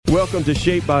Welcome to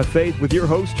Shaped by Faith with your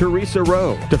host, Teresa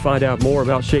Rowe. To find out more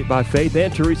about Shaped by Faith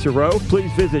and Teresa Rowe,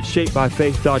 please visit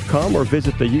shapedbyfaith.com or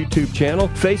visit the YouTube channel,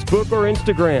 Facebook, or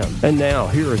Instagram. And now,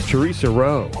 here is Teresa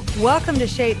Rowe. Welcome to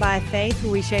Shaped by Faith,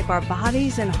 where we shape our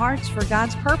bodies and hearts for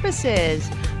God's purposes.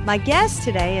 My guest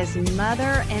today is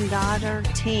mother and daughter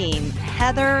team,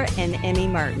 Heather and Emmy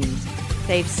Mertens.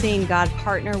 They've seen God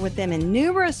partner with them in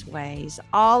numerous ways,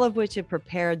 all of which have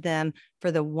prepared them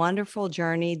for the wonderful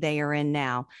journey they are in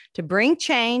now to bring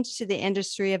change to the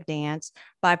industry of dance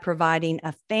by providing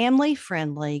a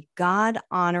family-friendly,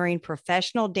 God-honoring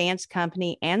professional dance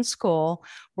company and school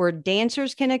where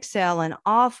dancers can excel in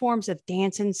all forms of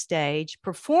dance and stage,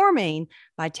 performing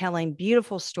by telling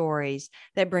beautiful stories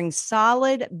that bring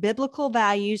solid biblical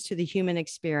values to the human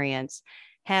experience.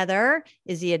 Heather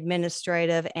is the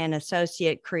administrative and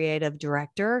associate creative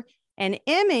director, and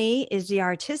Emmy is the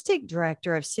artistic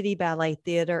director of City Ballet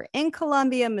Theater in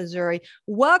Columbia, Missouri.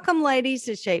 Welcome, ladies,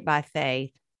 to Shaped by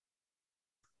Faith.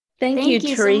 Thank you,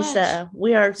 Teresa. So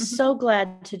we are so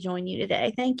glad to join you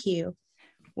today. Thank you.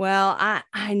 Well,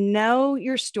 I know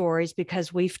your stories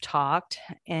because we've talked,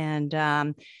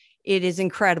 and it is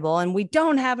incredible, and we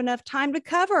don't have enough time to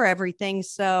cover everything.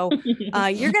 So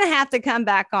you're going to have to come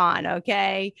back on.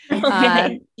 Okay.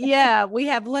 Yeah, we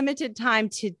have limited time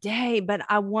today, but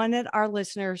I wanted our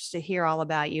listeners to hear all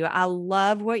about you. I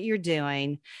love what you're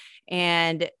doing.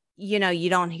 And, you know, you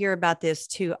don't hear about this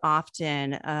too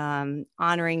often,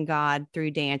 honoring God through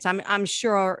dance. I'm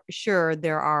sure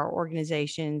there are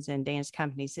organizations and dance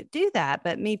companies that do that,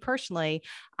 but me personally,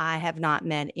 I have not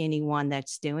met anyone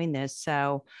that's doing this.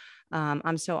 So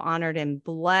I'm so honored and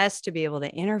blessed to be able to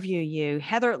interview you.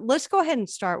 Heather, let's go ahead and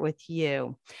start with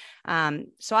you.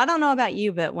 So I don't know about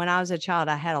you, but when I was a child,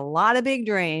 I had a lot of big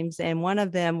dreams, and one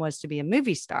of them was to be a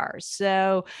movie star.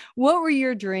 So what were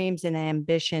your dreams and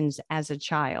ambitions as a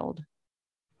child?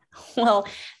 Well,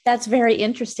 that's very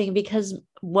interesting because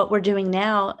what we're doing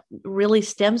now really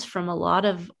stems from a lot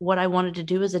of what I wanted to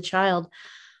do as a child.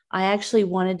 I actually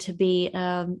wanted to be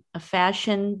a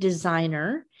fashion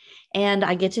designer. And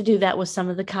I get to do that with some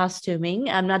of the costuming.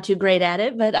 I'm not too great at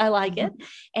it, but I like it.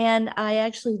 And I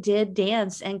actually did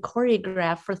dance and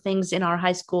choreograph for things in our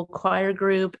high school choir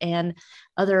group and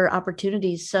other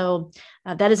opportunities. So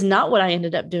that is not what I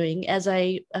ended up doing. As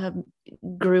I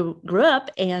grew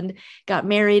up and got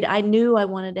married, I knew I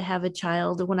wanted to have a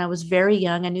child when I was very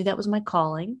young. I knew that was my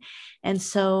calling. And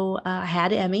so I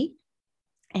had Emmy.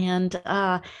 And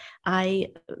I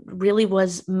really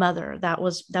was mother. That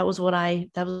was what I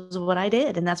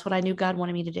did, and that's what I knew God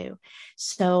wanted me to do.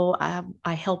 So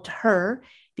I helped her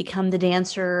become the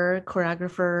dancer,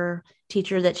 choreographer,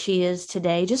 teacher that she is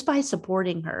today, just by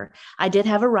supporting her. I did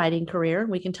have a writing career.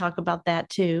 We can talk about that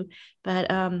too,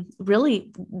 but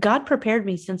really, God prepared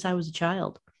me since I was a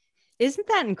child. Isn't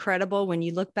that incredible when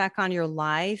you look back on your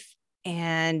life?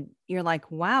 And you're like,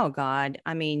 wow, God,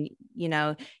 I mean, you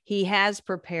know, he has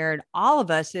prepared all of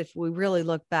us if we really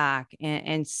look back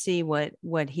and see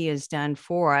what he has done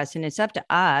for us. And it's up to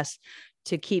us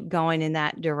to keep going in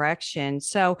that direction.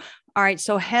 So, all right.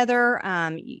 So Heather,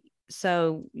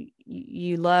 so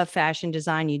you love fashion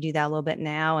design. You do that a little bit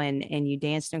now, and you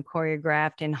danced and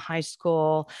choreographed in high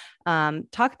school.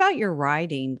 Talk about your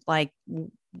writing. Like,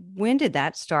 when did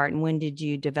that start and when did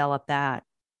you develop that?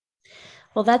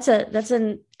 Well, that's a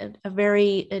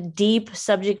very deep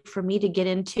subject for me to get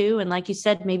into. And like you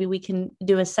said, maybe we can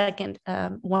do a second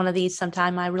one of these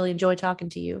sometime. I really enjoy talking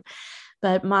to you.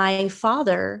 But my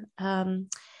father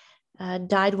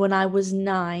died when I was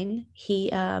 9.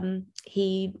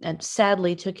 He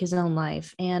sadly took his own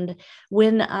life. And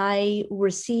when I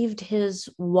received his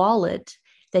wallet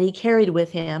that he carried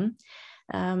with him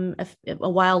a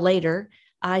while later,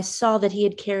 I saw that he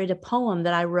had carried a poem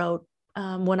that I wrote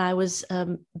when I was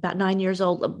about 9 years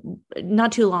old,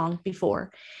 not too long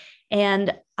before.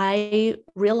 And I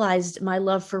realized my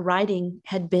love for writing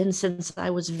had been since I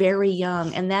was very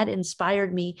young. And that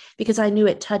inspired me because I knew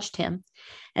it touched him.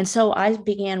 And so I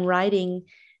began writing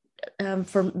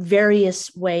for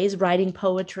various ways, writing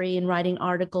poetry and writing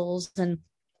articles and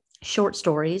short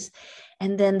stories.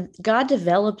 And then God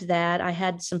developed that. I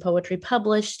had some poetry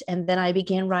published, and then I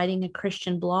began writing a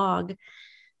Christian blog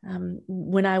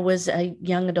when I was a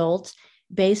young adult,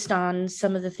 based on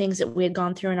some of the things that we had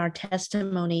gone through in our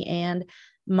testimony. And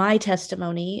my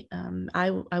testimony,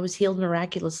 I was healed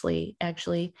miraculously,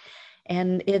 actually.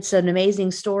 And it's an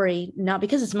amazing story, not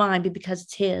because it's mine, but because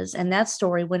it's his. And that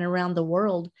story went around the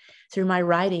world through my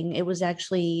writing. It was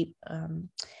actually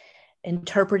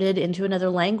interpreted into another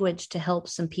language to help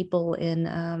some people in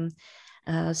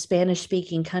a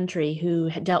Spanish-speaking country who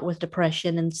had dealt with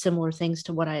depression and similar things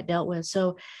to what I had dealt with.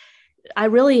 So I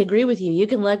really agree with you. You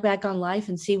can look back on life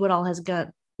and see what all has got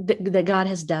that God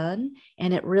has done,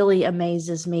 and it really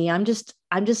amazes me. I'm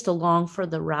just along for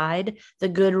the ride, the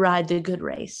good ride, the good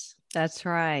race. That's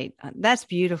right. That's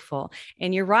beautiful.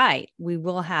 And you're right. We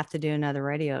will have to do another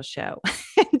radio show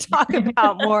and talk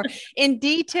about more in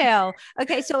detail.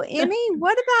 Okay. So, Emmy,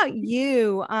 what about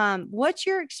you? What's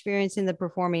your experience in the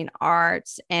performing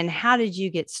arts and how did you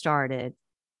get started?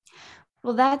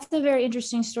 Well, that's a very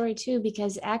interesting story too,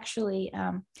 because actually,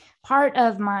 part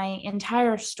of my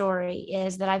entire story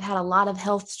is that I've had a lot of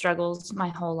health struggles my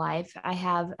whole life. I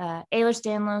have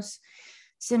Ehlers-Danlos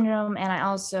syndrome, and I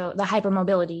also the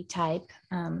hypermobility type,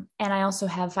 and I also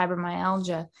have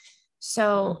fibromyalgia.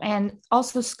 So, and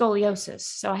also scoliosis.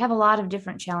 So I have a lot of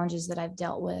different challenges that I've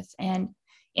dealt with. And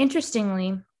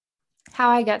interestingly, how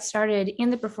I got started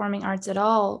in the performing arts at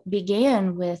all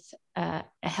began with a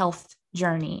health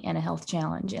journey and a health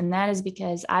challenge. And that is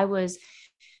because I was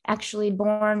actually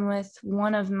born with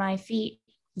one of my feet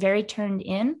very turned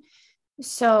in.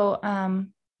 So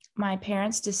my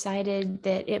parents decided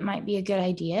that it might be a good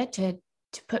idea to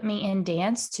put me in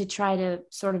dance to try to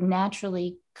sort of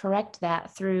naturally correct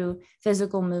that through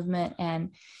physical movement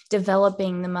and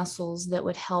developing the muscles that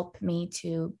would help me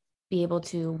to be able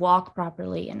to walk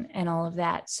properly and all of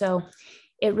that. So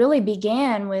it really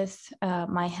began with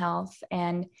my health,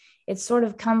 and it's sort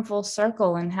of come full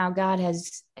circle and how God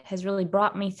has really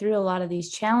brought me through a lot of these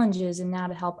challenges, and now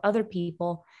to help other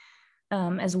people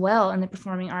as well in the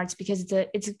performing arts, because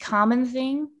it's a common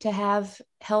thing to have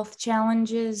health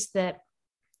challenges that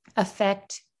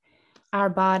affect our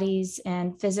bodies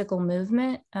and physical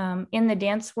movement in the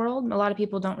dance world. A lot of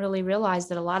people don't really realize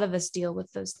that a lot of us deal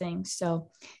with those things. So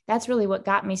that's really what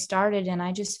got me started, and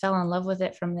I just fell in love with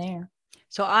it from there.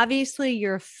 So obviously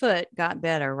your foot got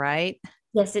better, right?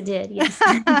 Yes, it did. Yes.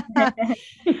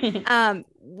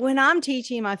 When I'm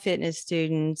teaching my fitness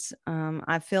students,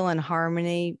 I feel in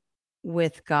harmony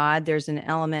with God. There's an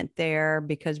element there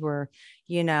because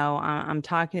I'm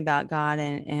talking about God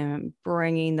and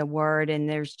bringing the word, and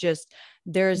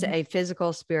there's a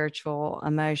physical, spiritual,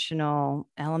 emotional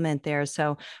element there.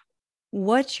 So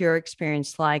what's your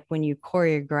experience like when you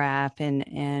choreograph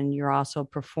and you're also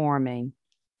performing?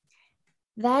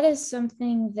 That is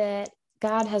something that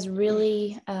God has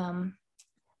really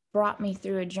brought me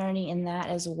through a journey in that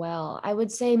as well. I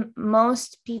would say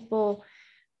most people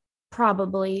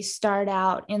probably start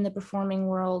out in the performing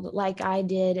world like I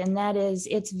did, and that is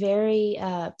it's very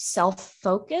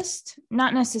self-focused,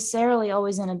 not necessarily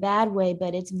always in a bad way,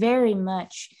 but it's very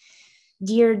much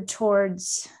geared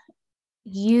towards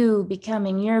you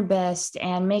becoming your best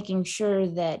and making sure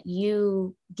that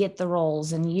you get the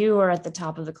roles and you are at the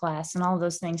top of the class and all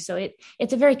those things. So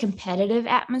it's a very competitive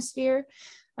atmosphere.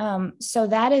 So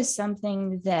that is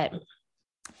something that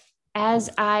as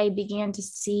I began to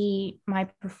see my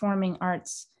performing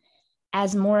arts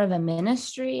as more of a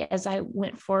ministry, as I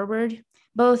went forward,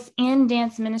 both in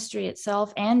dance ministry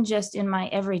itself and just in my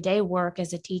everyday work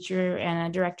as a teacher and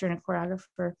a director and a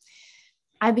choreographer,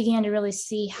 I began to really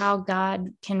see how God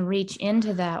can reach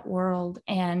into that world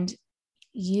and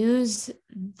use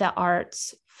the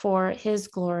arts for his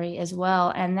glory as well.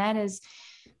 And that is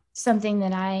something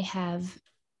that I have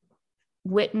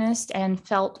witnessed and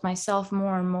felt myself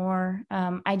more and more.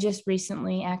 I just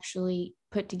recently actually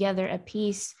put together a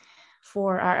piece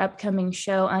for our upcoming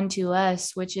show, Unto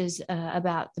Us, which is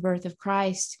about the birth of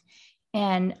Christ.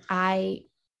 And I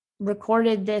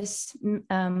recorded this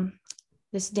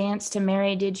dance to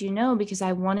Mary, Did You Know? Because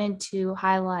I wanted to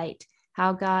highlight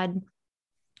how God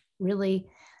really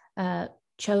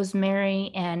chose Mary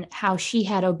and how she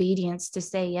had obedience to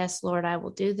say, yes, Lord, I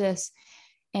will do this.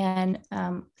 And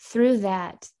through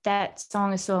that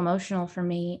song is so emotional for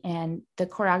me. And the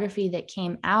choreography that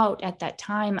came out at that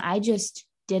time, I just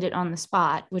did it on the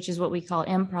spot, which is what we call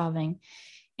improving.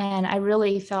 And I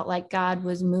really felt like God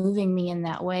was moving me in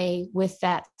that way with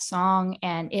that song.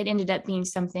 And it ended up being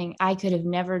something I could have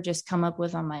never just come up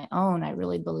with on my own. I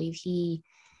really believe he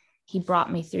brought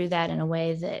me through that in a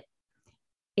way that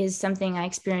is something I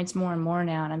experience more and more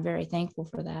now. And I'm very thankful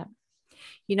for that.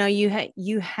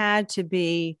 You had to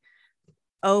be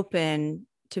open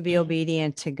to be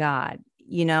obedient to God,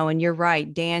 and you're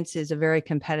right. Dance is a very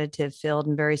competitive field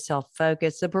and very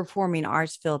self-focused. The performing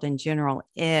arts field in general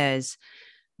is.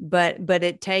 But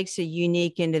it takes a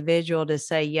unique individual to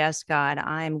say, yes, God,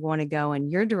 I am going to go in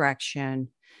your direction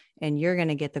and you're going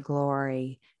to get the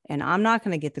glory. and I'm not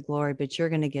going to get the glory, but you're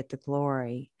going to get the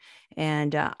glory.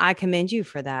 And I commend you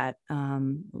for that. A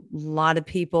lot of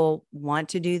people want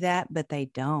to do that, but they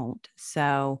don't.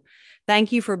 So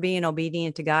thank you for being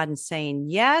obedient to God and saying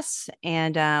yes.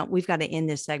 And we've got to end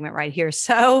this segment right here.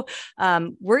 So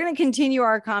we're going to continue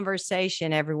our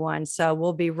conversation, everyone. So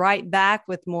we'll be right back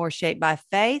with more Shaped by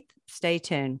Faith. Stay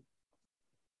tuned.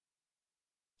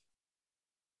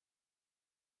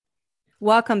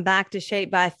 Welcome back to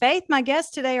Shaped by Faith. My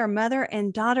guests today are mother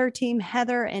and daughter team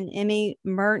Heather and Emmy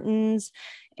Mertens.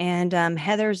 And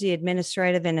Heather's the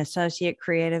administrative and associate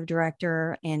creative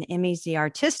director, and Emmy's the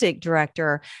artistic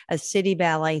director of City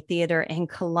Ballet Theater in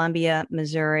Columbia,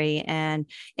 Missouri. And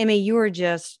Emmy, you were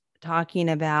just talking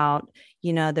about,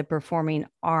 the performing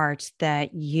arts,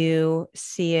 that you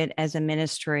see it as a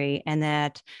ministry and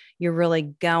that you're really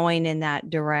going in that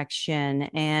direction.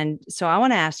 And so I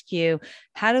want to ask you,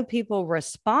 how do people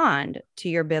respond to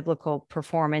your biblical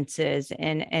performances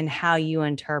and how you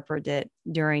interpret it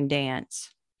during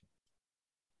dance?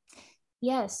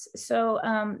 Yes. So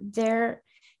there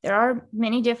are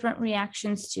many different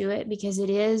reactions to it because it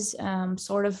is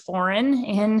sort of foreign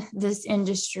in this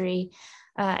industry.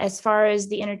 As far as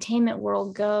the entertainment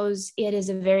world goes, it is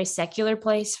a very secular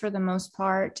place for the most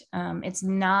part. It's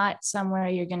not somewhere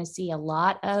you're going to see a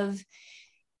lot of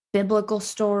biblical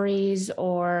stories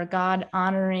or God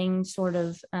honoring sort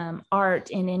of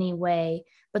art in any way.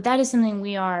 But that is something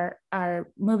we are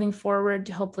moving forward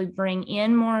to hopefully bring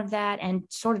in more of that and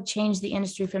sort of change the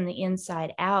industry from the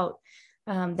inside out.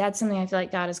 That's something I feel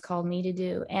like God has called me to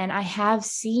do. And I have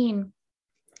seen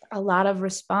a lot of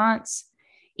response,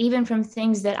 even from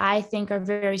things that I think are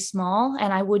very small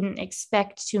and I wouldn't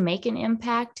expect to make an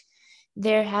impact.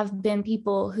 There have been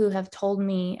people who have told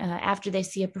me after they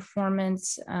see a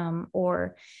performance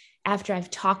or after I've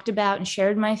talked about and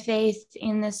shared my faith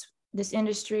in this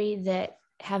industry that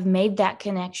have made that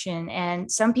connection. And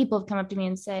some people have come up to me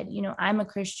and said, I'm a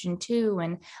Christian too,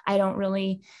 and I don't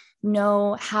really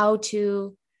know how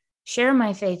to share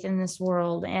my faith in this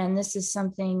world. And this is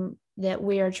something that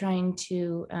we are trying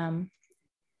to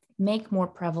make more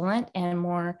prevalent and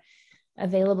more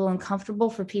available and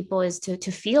comfortable for people, is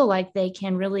to feel like they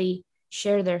can really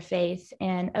share their faith.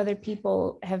 And other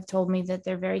people have told me that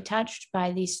they're very touched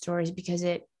by these stories because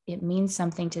it means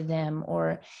something to them,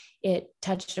 or it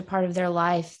touched a part of their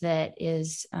life that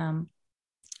is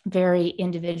very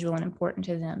individual and important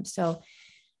to them. So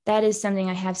that is something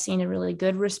I have seen a really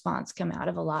good response come out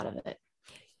of a lot of it.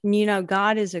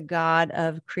 God is a God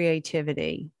of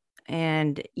creativity.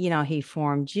 And, he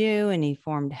formed you and he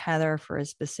formed Heather for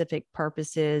specific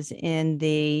purposes in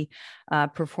the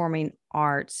performing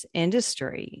arts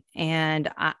industry. And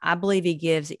I believe he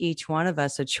gives each one of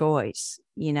us a choice.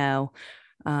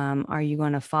 Are you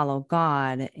going to follow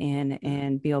God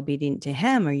and be obedient to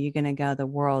him? Or are you going to go the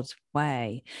world's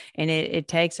way? And it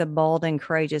takes a bold and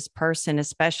courageous person,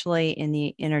 especially in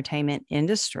the entertainment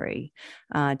industry,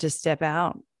 to step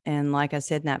out. And like I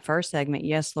said in that first segment,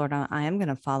 yes, Lord, I am going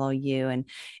to follow you.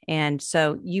 And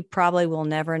so you probably will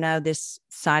never know this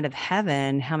side of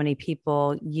heaven, how many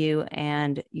people you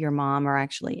and your mom are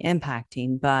actually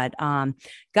impacting, but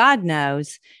God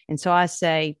knows. And so I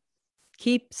say,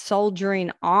 keep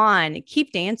soldiering on,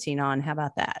 keep dancing on. How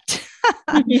about that?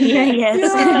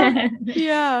 Yeah.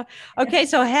 Okay.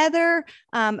 So Heather,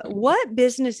 what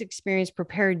business experience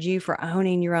prepared you for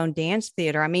owning your own dance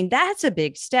theater? I mean, that's a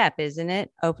big step, isn't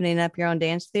it? Opening up your own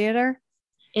dance theater.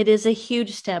 It is a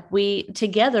huge step. We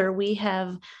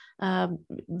have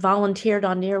volunteered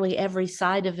on nearly every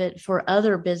side of it for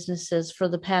other businesses for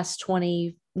the past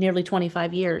nearly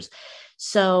 25 years.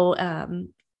 So,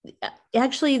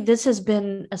 actually, this has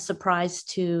been a surprise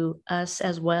to us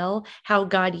as well, how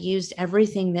God used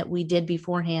everything that we did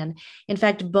beforehand. In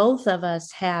fact, both of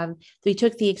us we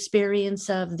took the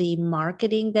experience of the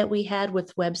marketing that we had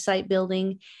with website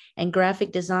building and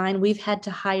graphic design. We've had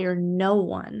to hire no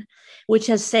one, which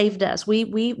has saved us.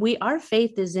 Our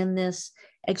faith is in this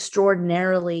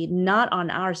extraordinarily, not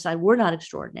on our side. We're not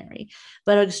extraordinary,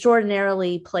 but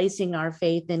extraordinarily placing our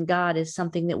faith in God is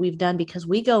something that we've done because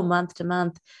we go month to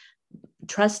month,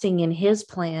 trusting in his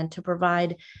plan to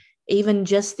provide even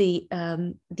just the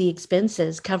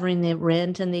expenses, covering the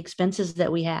rent and the expenses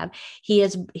that we have. He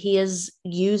has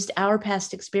used our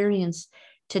past experience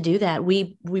to do that.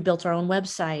 We built our own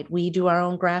website. We do our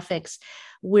own graphics.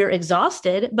 We're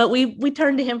exhausted, but we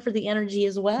turn to him for the energy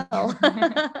as well.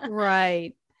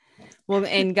 Right. Well,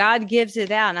 and God gives it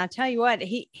out. And I tell you what,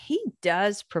 he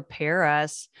does prepare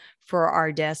us for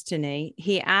our destiny.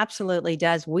 He absolutely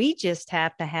does. We just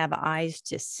have to have eyes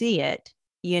to see it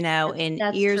and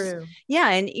That's ears. true. Yeah.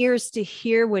 And ears to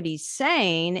hear what he's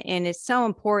saying. And it's so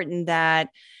important that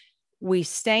we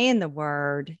stay in the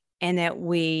word and that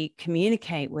we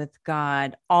communicate with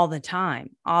God all the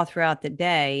time, all throughout the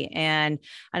day. And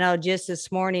I know just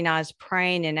this morning I was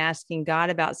praying and asking God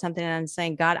about something, and I'm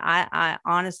saying, God, I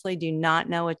honestly do not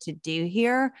know what to do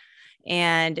here.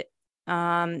 And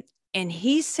and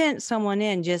he sent someone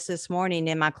in just this morning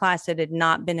in my class that had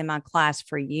not been in my class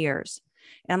for years.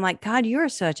 And I'm like, God, you're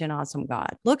such an awesome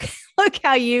God. Look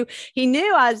how he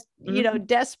knew I was,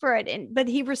 desperate. But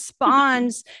he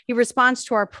responds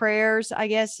to our prayers, I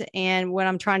guess. And what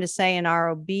I'm trying to say in our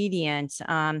obedience.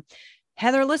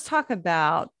 Heather, let's talk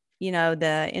about,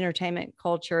 the entertainment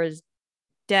culture has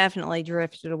definitely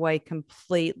drifted away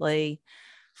completely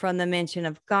from the mention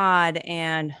of God.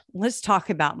 And let's talk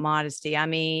about modesty. I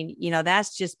mean,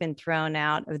 that's just been thrown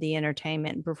out of the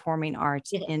entertainment and performing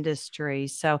arts industry.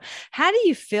 So how do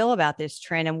you feel about this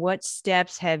trend, and what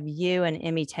steps have you and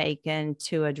Emmy taken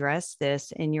to address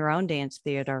this in your own dance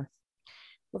theater?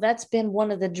 Well, that's been one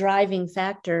of the driving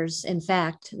factors, in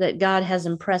fact, that God has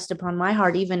impressed upon my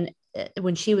heart, even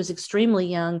when she was extremely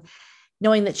young,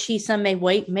 knowing that she may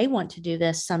want to do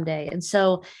this someday. And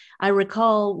so I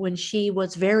recall when she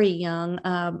was very young,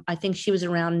 I think she was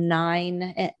around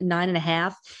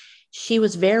 9.5. She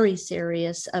was very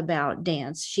serious about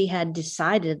dance. She had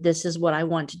decided, this is what I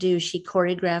want to do. She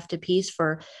choreographed a piece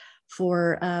for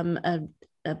a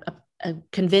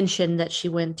convention that she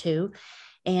went to.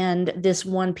 And this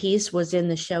one piece was in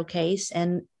the showcase,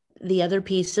 and the other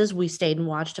pieces we stayed and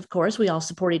watched. Of course, we all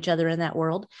support each other in that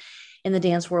world, in the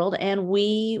dance world. And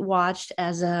we watched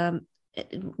as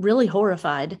really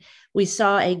horrified. We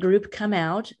saw a group come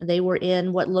out. They were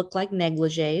in what looked like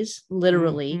negligees,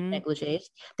 literally negligees.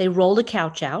 They rolled a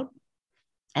couch out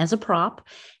as a prop,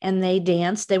 and they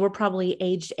danced. They were probably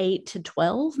aged 8 to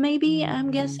 12, maybe, I'm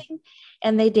guessing.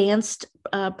 And they danced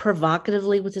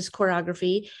provocatively with this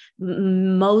choreography.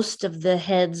 Most of the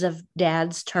heads of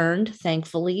dads turned,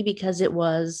 thankfully, because it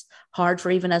was hard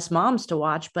for even us moms to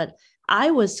watch. But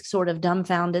I was sort of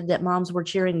dumbfounded that moms were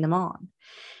cheering them on.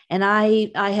 And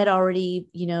I had already,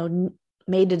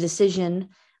 made a decision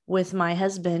with my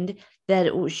husband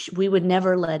that we would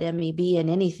never let Emmy be in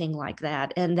anything like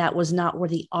that. And that was not where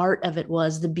the art of it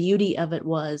was, the beauty of it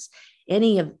was,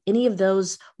 any of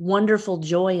those wonderful,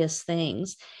 joyous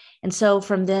things. And so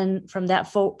from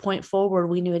that point forward,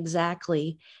 we knew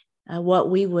exactly what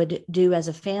we would do as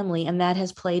a family. And that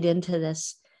has played into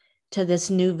this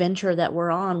new venture that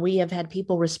we're on. We have had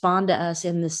people respond to us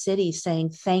in the city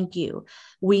saying, thank you.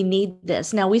 We need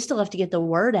this. Now we still have to get the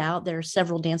word out. There are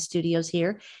several dance studios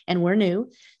here and we're new.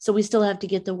 So we still have to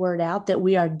get the word out that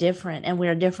we are different, and we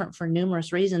are different for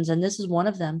numerous reasons. And this is one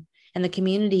of them. And the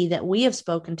community that we have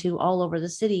spoken to all over the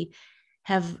city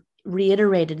have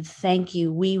reiterated, thank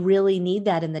you. We really need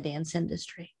that in the dance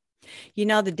industry.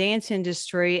 The dance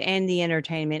industry and the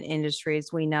entertainment industry,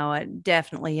 as we know it,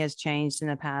 definitely has changed in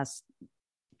the past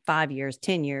 5 years,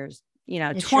 10 years,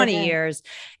 20 years.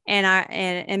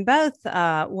 And both,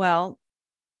 all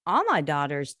my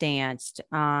daughters danced,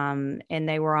 and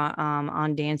they were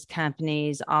on dance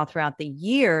companies all throughout the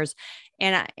years.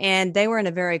 And they were in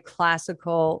a very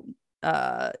classical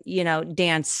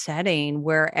dance setting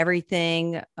where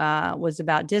everything was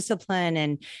about discipline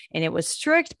and it was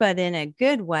strict, but in a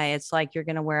good way. It's like you're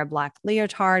going to wear a black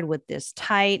leotard with this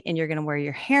tight, and you're going to wear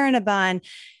your hair in a bun.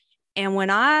 And when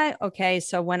I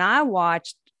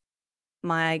watched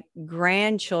my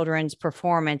grandchildren's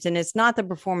performance, and it's not the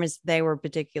performance they were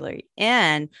particularly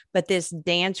in, but this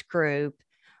dance group,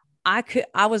 I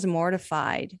was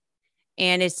mortified.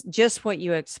 And it's just what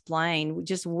you explained,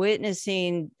 just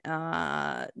witnessing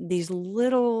these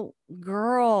little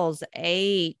girls,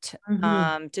 8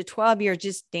 to 12 years,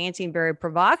 just dancing very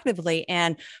provocatively.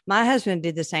 And my husband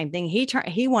did the same thing.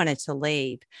 He wanted to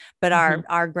leave, but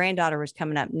our granddaughter was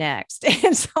coming up next.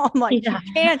 And so I'm like,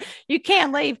 you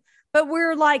can't leave. But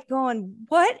we're like going,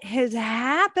 what has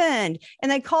happened?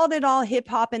 And they called it all hip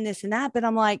hop and this and that. But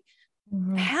I'm like,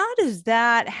 how is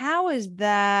that?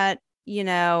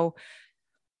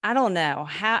 I don't know.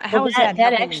 How is that?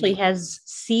 That actually has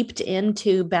seeped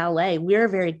into ballet. We're a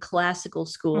very classical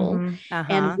school,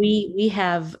 and we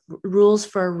have rules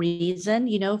for a reason,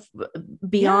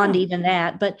 beyond even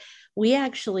that. But we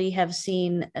actually have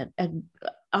seen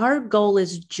our goal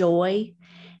is joy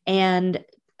and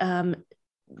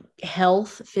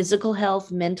health, physical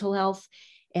health, mental health,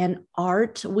 and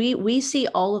art. We see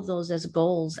all of those as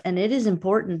goals, and it is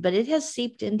important, but it has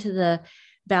seeped into the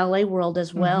ballet world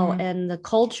as well. And the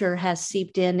culture has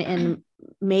seeped in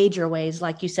major ways,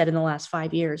 like you said, in the last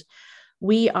 5 years.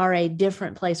 we are a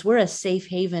different place. We're a safe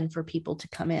haven for people to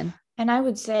come in. And I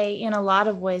would say in a lot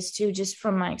of ways too, just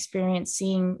from my experience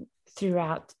seeing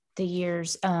throughout the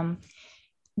years,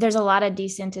 there's a lot of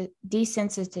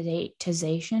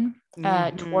desensitization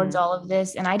towards all of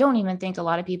this. And I don't even think a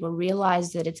lot of people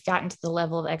realize that it's gotten to the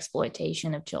level of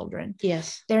exploitation of children.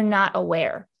 Yes. They're not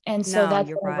aware. And so that's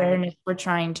the right. awareness we're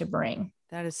trying to bring.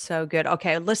 That is so good.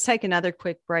 Okay, let's take another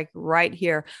quick break right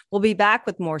here. We'll be back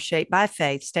with more Shaped by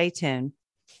Faith. Stay tuned.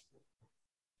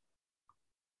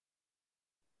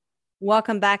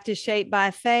 Welcome back to Shaped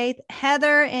by Faith.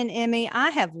 Heather and Emmy,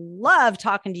 I have loved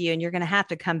talking to you, and you're going to have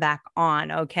to come back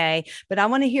on, okay? But I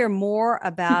want to hear more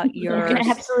about your...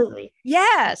 Absolutely.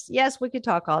 Yes, we could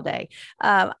talk all day.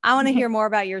 I want to hear more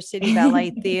about your City Ballet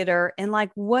Theater and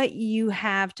like what you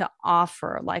have to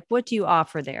offer. Like, what do you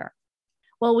offer there?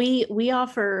 Well, we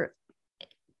offer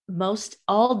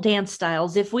all dance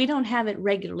styles. If we don't have it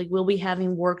regularly, we'll be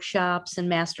having workshops and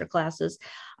master classes.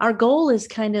 Our goal is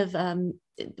kind of,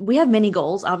 we have many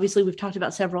goals. Obviously, we've talked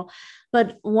about several,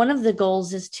 but one of the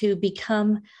goals is to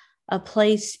become a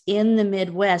place in the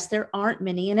Midwest. There aren't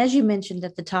many. And as you mentioned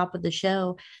at the top of the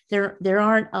show, there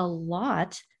aren't a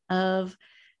lot of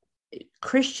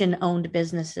Christian owned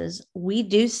businesses. We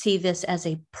do see this as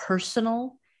a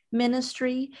personal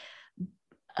ministry.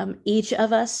 Each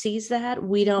of us sees that.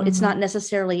 We don't, it's not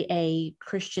necessarily a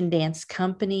Christian dance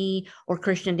company or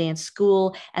Christian dance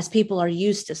school as people are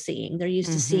used to seeing. They're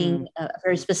used to seeing a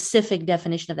very specific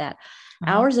definition of that.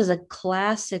 Ours is a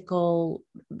classical,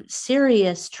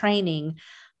 serious training,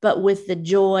 but with the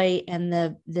joy and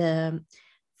the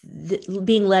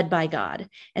being led by God.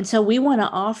 And so we want to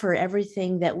offer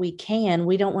everything that we can.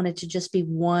 We don't want it to just be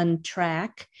one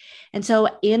track. And so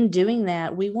in doing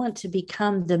that, we want to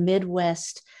become the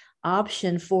Midwest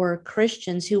option for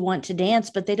Christians who want to dance,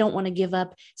 but they don't want to give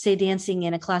up, say, dancing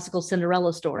in a classical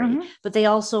Cinderella story. But they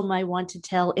also might want to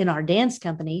tell, in our dance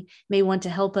company, may want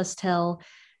to help us tell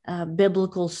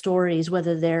biblical stories,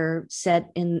 whether they're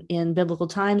set in biblical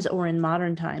times or in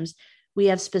modern times. We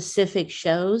have specific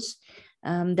shows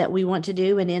that we want to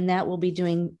do. And in that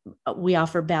we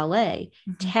offer ballet,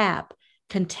 tap,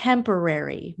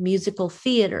 contemporary, musical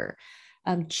theater,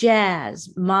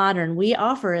 jazz, modern. We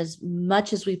offer as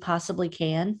much as we possibly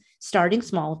can, starting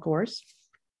small, of course.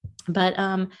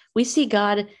 But we see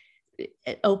God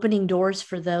opening doors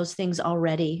for those things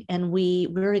already. And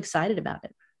we're excited about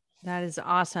it. That is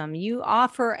awesome. You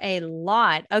offer a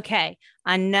lot. Okay.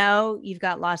 I know you've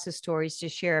got lots of stories to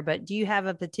share, but do you have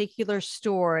a particular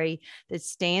story that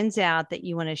stands out that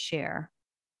you want to share?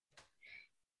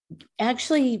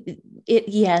 Actually,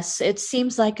 yes, it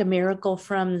seems like a miracle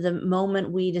from the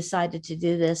moment we decided to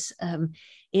do this.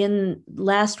 In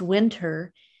last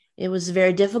winter, it was a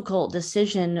very difficult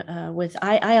decision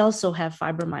I also have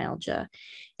fibromyalgia.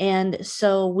 And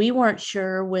so we weren't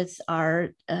sure with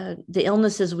the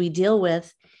illnesses we deal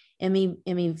with,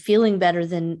 feeling better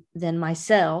than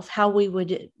myself, how we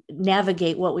would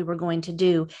navigate what we were going to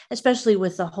do, especially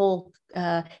with the whole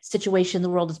situation the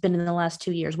world has been in the last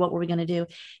 2 years. What were we going to do?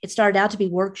 It started out to be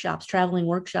workshops, traveling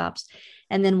workshops.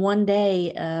 And then one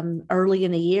day, early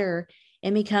in the year,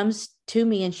 Emmy comes to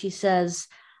me and she says,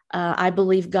 I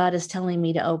believe God is telling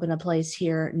me to open a place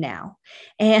here now.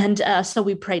 And so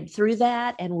we prayed through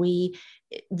that, and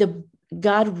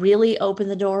God really opened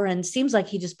the door, and seems like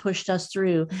he just pushed us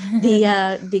through.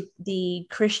 The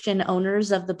Christian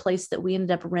owners of the place that we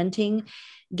ended up renting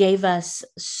gave us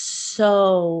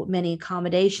so many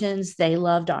accommodations. They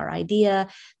loved our idea.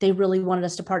 They really wanted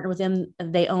us to partner with them.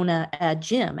 They own a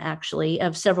gym, actually,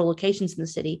 of several locations in the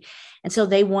city. And so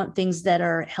they want things that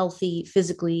are healthy,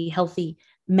 physically healthy,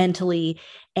 mentally,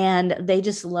 and they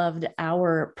just loved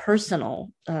our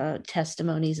personal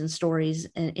testimonies and stories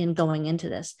in going into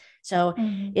this. So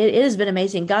it has been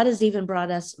amazing. God has even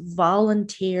brought us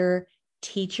volunteer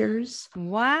teachers.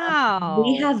 Wow.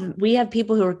 We have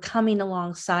people who are coming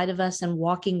alongside of us and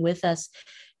walking with us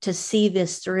to see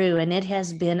this through, and it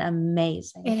has been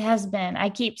amazing. It has been. I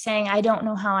keep saying, I don't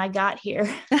know how I got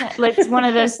here. It's one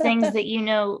of those things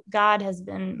that, God has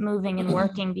been moving and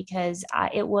working, because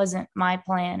it wasn't my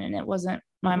plan, and it wasn't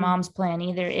my mom's plan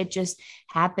either. It just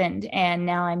happened. And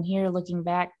now I'm here looking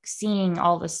back, seeing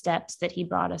all the steps that he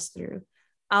brought us through.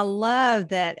 I love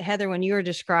that, Heather, when you were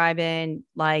describing,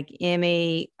 like,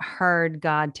 Emmy heard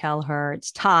God tell her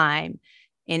it's time.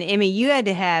 And Emmy, you had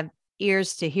to have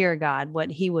ears to hear God, what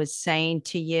he was saying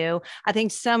to you. I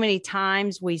think so many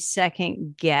times we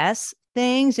second guess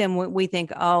things, and we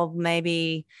think, oh,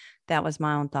 maybe that was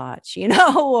my own thoughts, or,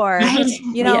 Right.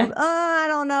 Oh, I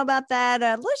don't know about that.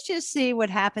 Let's just see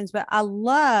what happens. But I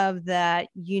love that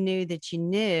you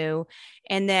knew,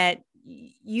 and that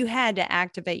you had to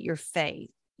activate your faith.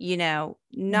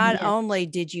 Not only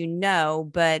did you know,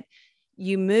 but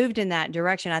you moved in that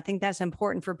direction. I think that's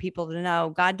important for people to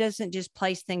know. God doesn't just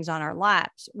place things on our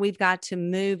laps. We've got to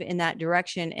move in that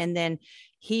direction. And then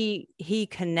he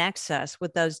connects us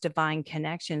with those divine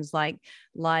connections, like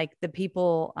the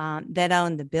people that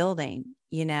own the building,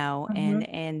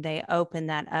 and they open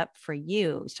that up for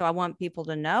you. So I want people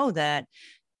to know that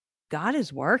God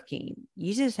is working.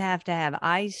 You just have to have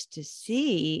eyes to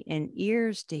see and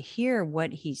ears to hear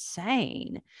what he's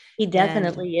saying. He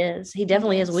definitely is. He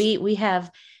definitely is. We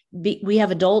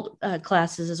have adult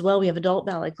classes as well. We have adult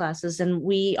ballet classes, and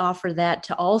we offer that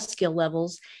to all skill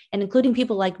levels, and including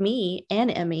people like me and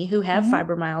Emmy who have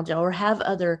fibromyalgia or have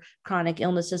other chronic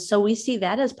illnesses. So we see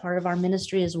that as part of our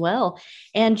ministry as well,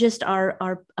 and just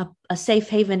a safe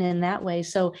haven in that way.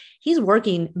 So he's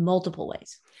working multiple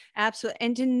ways. Absolutely.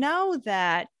 And to know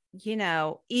that,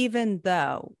 even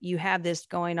though you have this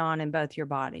going on in both your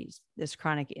bodies, this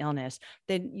chronic illness,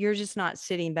 that you're just not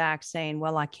sitting back saying,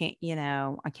 well, I can't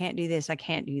do this, I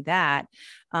can't do that.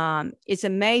 It's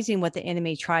amazing what the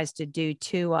enemy tries to do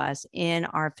to us in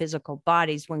our physical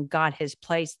bodies when God has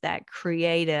placed that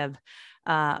creative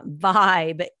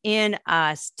vibe in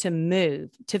us to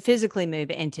physically move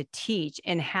and to teach,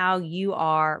 and how you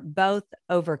are both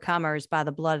overcomers by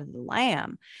the blood of the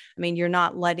Lamb. I mean, you're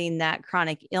not letting that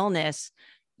chronic illness,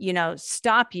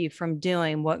 stop you from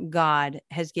doing what God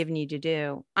has given you to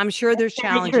do. I'm sure there's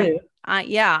challenging.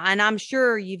 And I'm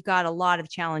sure you've got a lot of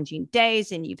challenging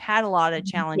days, and you've had a lot of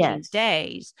challenging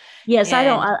days. Yes.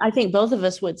 I think both of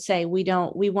us would say we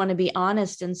want to be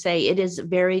honest and say it is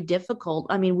very difficult.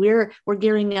 I mean, we're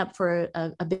gearing up for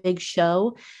a big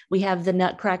show. We have the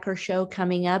Nutcracker show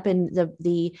coming up, and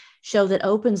the show that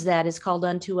opens that is called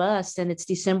Unto Us. And it's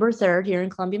December 3rd here in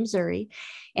Columbia, Missouri.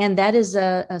 And that is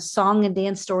a song and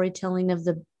dance storytelling of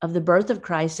the birth of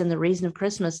Christ and the reason of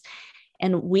Christmas.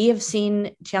 And we have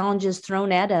seen challenges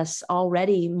thrown at us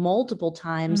already multiple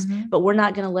times, but we're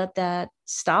not going to let that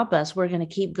stop us. We're going to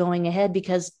keep going ahead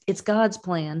because it's God's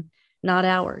plan, not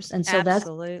ours. And so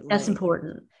that's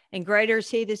important. And greater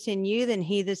is he that's in you than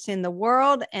he that's in the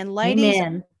world. And ladies,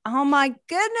 Amen. Oh my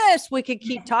goodness, we could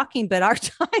keep talking, but our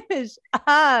time is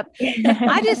up.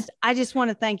 I just want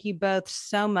to thank you both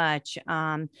so much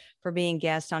for being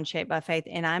guests on Shaped by Faith.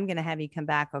 And I'm going to have you come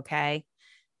back. Okay.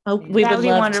 Oh, we would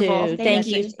love to. Thank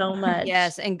you so much.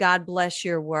 Yes. And God bless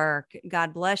your work.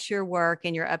 God bless your work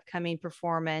and your upcoming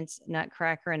performance,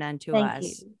 Nutcracker and Unto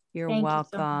Us. You're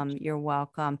welcome. You're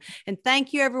welcome. And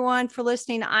thank you everyone for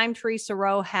listening. I'm Teresa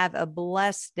Rowe. Have a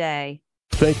blessed day.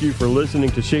 Thank you for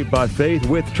listening to Shaped by Faith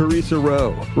with Teresa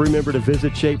Rowe. Remember to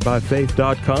visit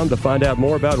shapedbyfaith.com to find out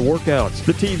more about workouts,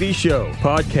 the TV show,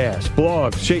 podcasts,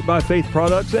 blogs, Shaped by Faith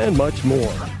products, and much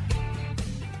more.